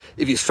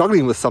if you're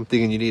struggling with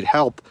something and you need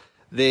help,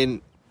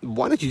 then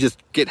why don't you just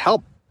get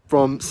help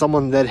from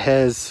someone that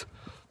has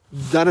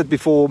done it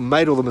before,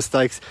 made all the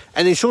mistakes,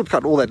 and then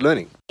shortcut all that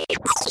learning.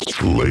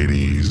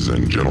 Ladies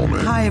and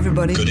gentlemen. Hi,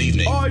 everybody. Good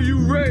evening. Are you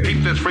ready?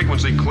 Keep this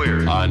frequency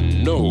clear. I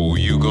know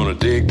you're gonna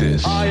dig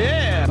this. I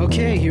am.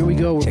 Okay, here we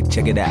go.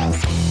 Check it out.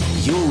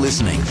 You're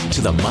listening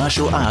to the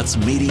Martial Arts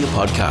Media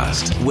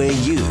Podcast, where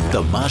you,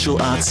 the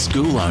martial arts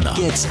school owner,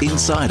 gets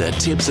insider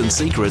tips and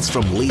secrets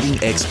from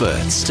leading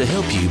experts to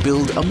help you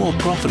build a more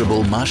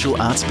profitable martial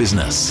arts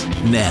business.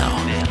 Now,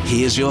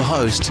 here's your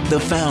host, the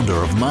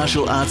founder of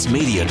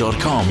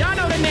martialartsmedia.com, Y'all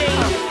know the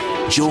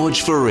name.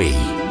 George Faree.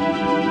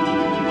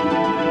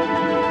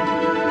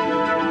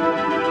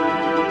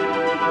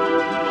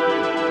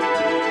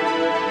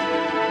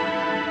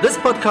 This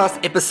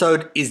podcast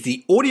episode is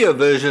the audio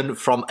version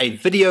from a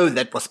video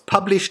that was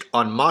published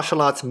on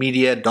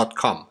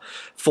martialartsmedia.com.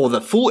 For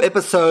the full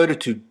episode,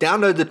 to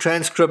download the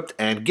transcript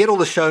and get all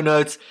the show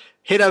notes,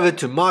 head over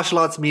to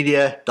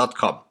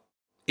martialartsmedia.com.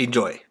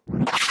 Enjoy.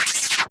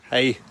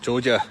 Hey,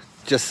 Georgia.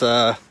 Just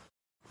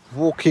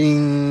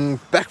walking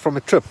back from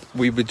a trip.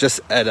 We were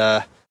just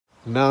at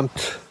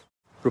Mount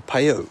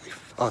Rupayo,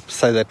 if I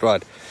say that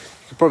right.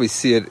 You can probably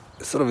see it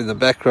sort of in the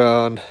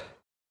background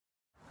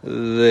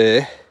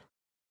there.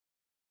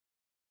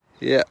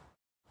 Yeah,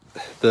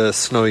 the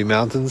snowy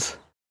mountains.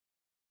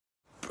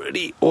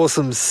 Pretty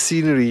awesome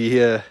scenery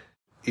here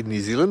in New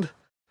Zealand.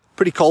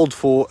 Pretty cold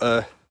for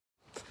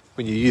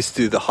when you're used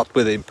to the hot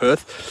weather in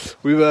Perth.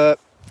 We were.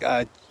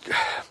 I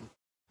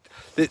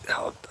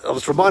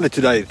was reminded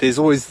today. There's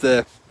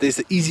the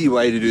easy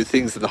way to do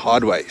things and the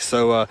hard way.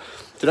 So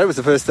today was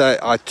the first day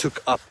I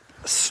took up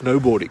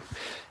snowboarding,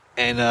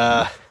 and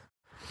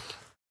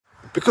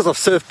because I've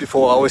surfed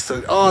before, I always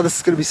thought, "Oh, this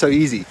is going to be so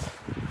easy."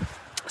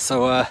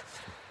 So.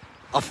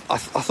 I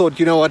thought,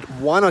 you know what?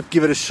 Why not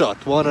give it a shot?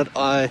 Why not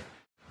I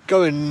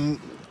go and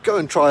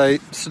try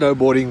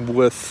snowboarding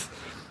with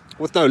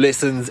no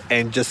lessons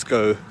and just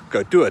go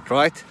do it,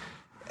 right?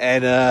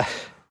 And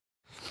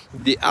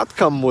the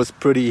outcome was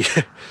pretty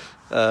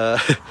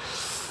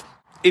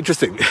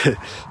interesting.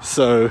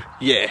 So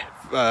yeah,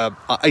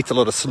 I ate a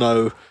lot of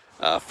snow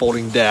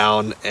falling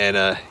down, and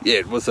yeah,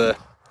 it was a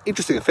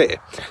interesting affair.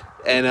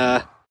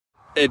 And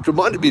it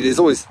reminded me there's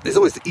always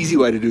the easy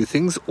way to do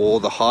things or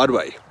the hard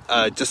way.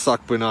 Just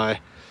like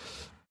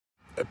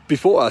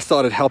before I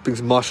started helping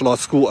some martial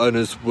arts school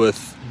owners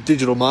with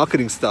digital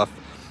marketing stuff,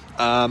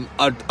 I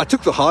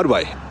took the hard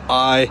way.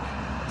 I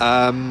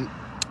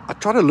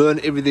try to learn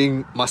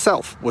everything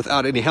myself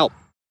without any help.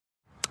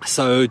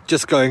 So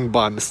just going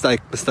by mistake,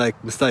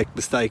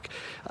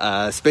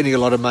 spending a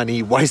lot of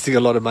money, wasting a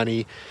lot of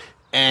money,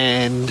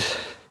 and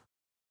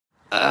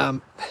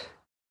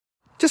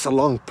just a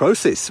long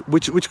process,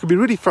 which could be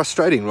really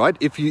frustrating, right?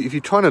 If you're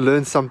trying to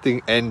learn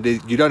something and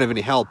you don't have any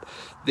help,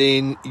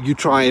 then you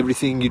try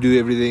everything, you do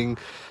everything,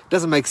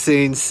 doesn't make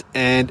sense,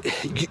 and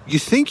you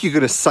think you're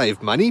going to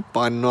save money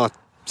by not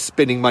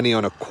spending money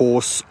on a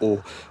course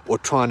or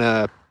trying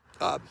to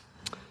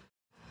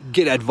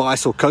get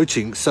advice or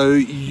coaching. So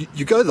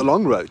you go the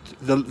long road,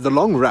 the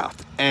long route,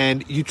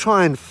 and you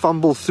try and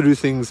fumble through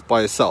things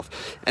by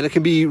yourself, and it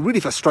can be really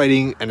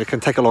frustrating, and it can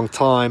take a long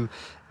time,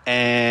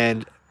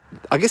 and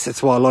I guess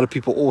that's why a lot of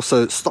people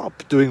also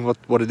stop doing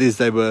what it is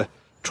they were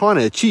trying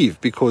to achieve,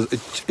 because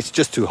it's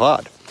just too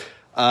hard.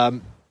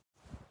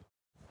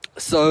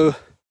 So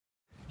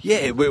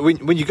yeah,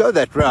 when you go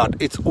that route,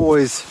 it's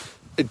always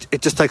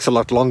it just takes a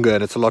lot longer,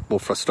 and it's a lot more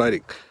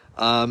frustrating.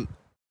 And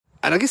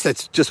I guess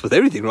that's just with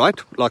everything, right?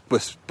 Like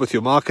with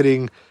your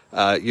marketing,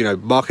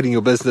 marketing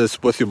your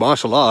business, with your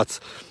martial arts,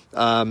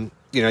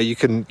 you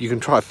can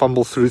try to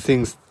fumble through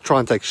things, try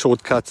and take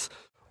shortcuts,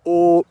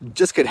 or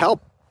just get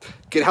help.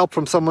 Get help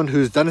from someone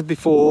who's done it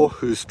before,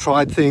 who's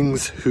tried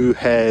things, who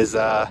has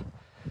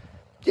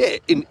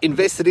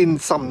invested in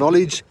some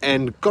knowledge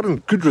and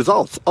gotten good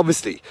results.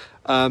 Obviously,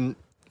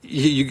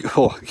 you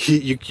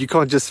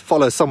can't just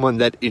follow someone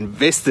that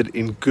invested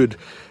in good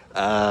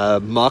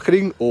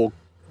marketing or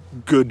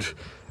good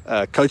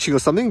coaching or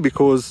something,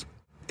 because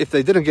if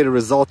they didn't get a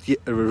result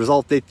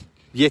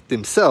yet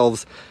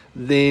themselves,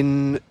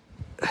 then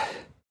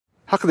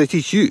how can they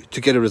teach you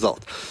to get a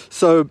result?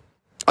 So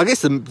I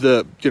guess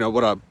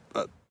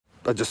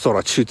I just thought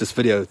I'd shoot this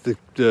video.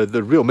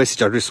 The real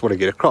message I just want to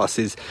get across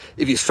is,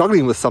 if you're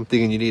struggling with something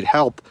and you need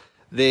help,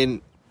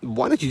 then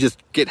why don't you just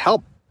get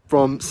help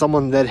from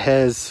someone that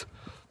has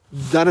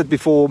done it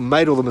before,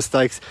 made all the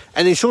mistakes,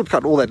 and then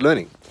shortcut all that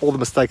learning, all the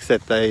mistakes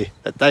that they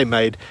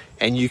made,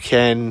 and you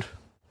can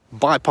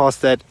bypass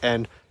that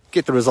and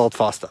get the result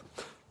faster.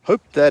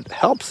 Hope that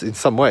helps in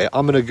some way.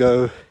 I'm going to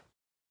go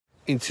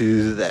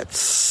into that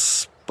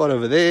spot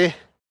over there,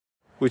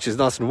 which is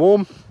nice and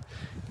warm,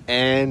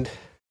 and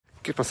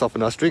get myself a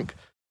nice drink.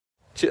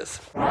 Cheers.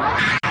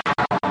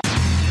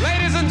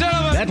 Ladies and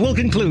gentlemen, That will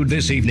conclude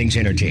this evening's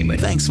entertainment.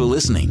 Thanks for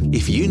listening.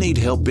 If you need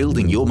help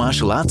building your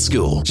martial arts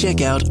school, check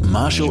out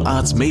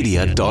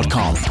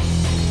martialartsmedia.com.